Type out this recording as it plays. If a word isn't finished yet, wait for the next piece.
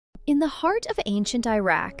In the heart of ancient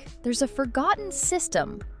Iraq, there's a forgotten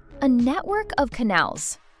system, a network of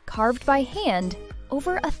canals carved by hand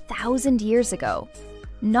over 1,000 years ago.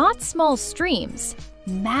 Not small streams,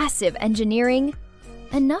 massive engineering,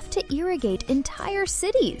 enough to irrigate entire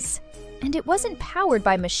cities. And it wasn't powered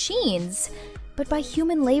by machines, but by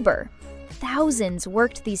human labor. Thousands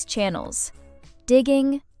worked these channels,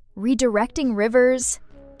 digging, redirecting rivers.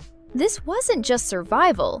 This wasn't just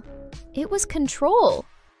survival, it was control.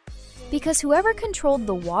 Because whoever controlled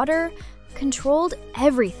the water controlled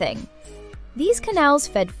everything. These canals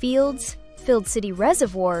fed fields, filled city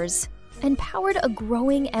reservoirs, and powered a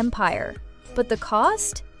growing empire. But the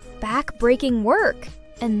cost? Back-breaking work.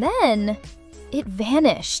 And then it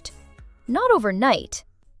vanished. Not overnight,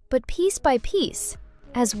 but piece by piece,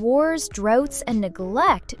 as wars, droughts, and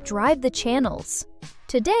neglect dried the channels.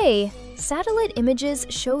 Today, satellite images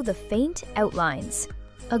show the faint outlines,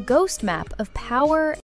 a ghost map of power